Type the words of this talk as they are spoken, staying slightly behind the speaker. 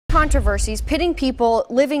Controversies pitting people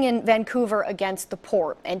living in Vancouver against the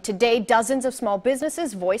port. And today, dozens of small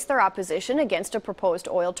businesses voiced their opposition against a proposed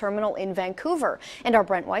oil terminal in Vancouver. And our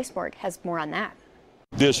Brent Weisberg has more on that.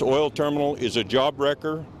 This oil terminal is a job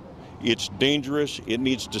wrecker. It's dangerous. It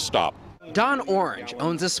needs to stop. Don Orange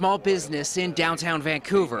owns a small business in downtown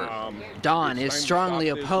Vancouver. Don is strongly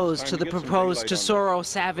opposed to the proposed Tesoro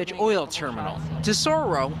Savage oil terminal.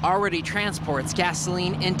 Tesoro already transports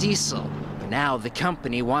gasoline and diesel. Now the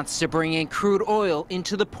company wants to bring in crude oil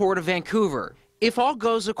into the port of Vancouver. If all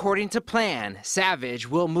goes according to plan, Savage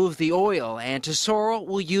will move the oil and Tesoro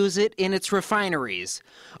will use it in its refineries.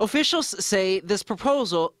 Officials say this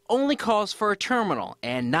proposal only calls for a terminal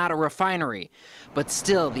and not a refinery. But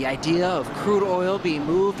still, the idea of crude oil being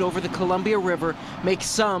moved over the Columbia River makes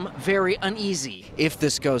some very uneasy. If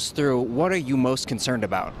this goes through, what are you most concerned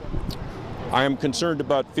about? I am concerned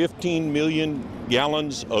about 15 million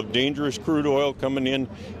gallons of dangerous crude oil coming in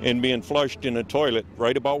and being flushed in a toilet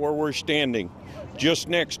right about where we're standing, just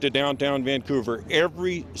next to downtown Vancouver,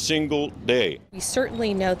 every single day. We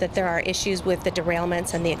certainly know that there are issues with the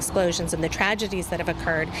derailments and the explosions and the tragedies that have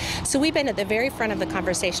occurred. So we've been at the very front of the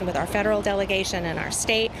conversation with our federal delegation and our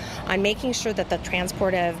state on making sure that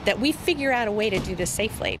that we figure out a way to do this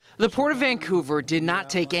safely. The Port of Vancouver did not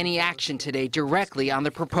take any action today directly on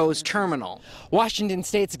the proposed terminal. Washington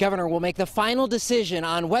State's governor will make the final decision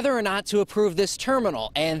on whether or not to approve this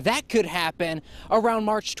terminal, and that could happen around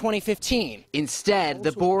March 2015. Instead,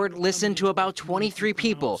 the board listened to about 23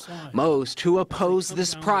 people, most who oppose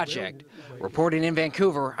this project. Reporting in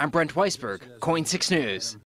Vancouver, I'm Brent Weisberg, KOIN 6 News.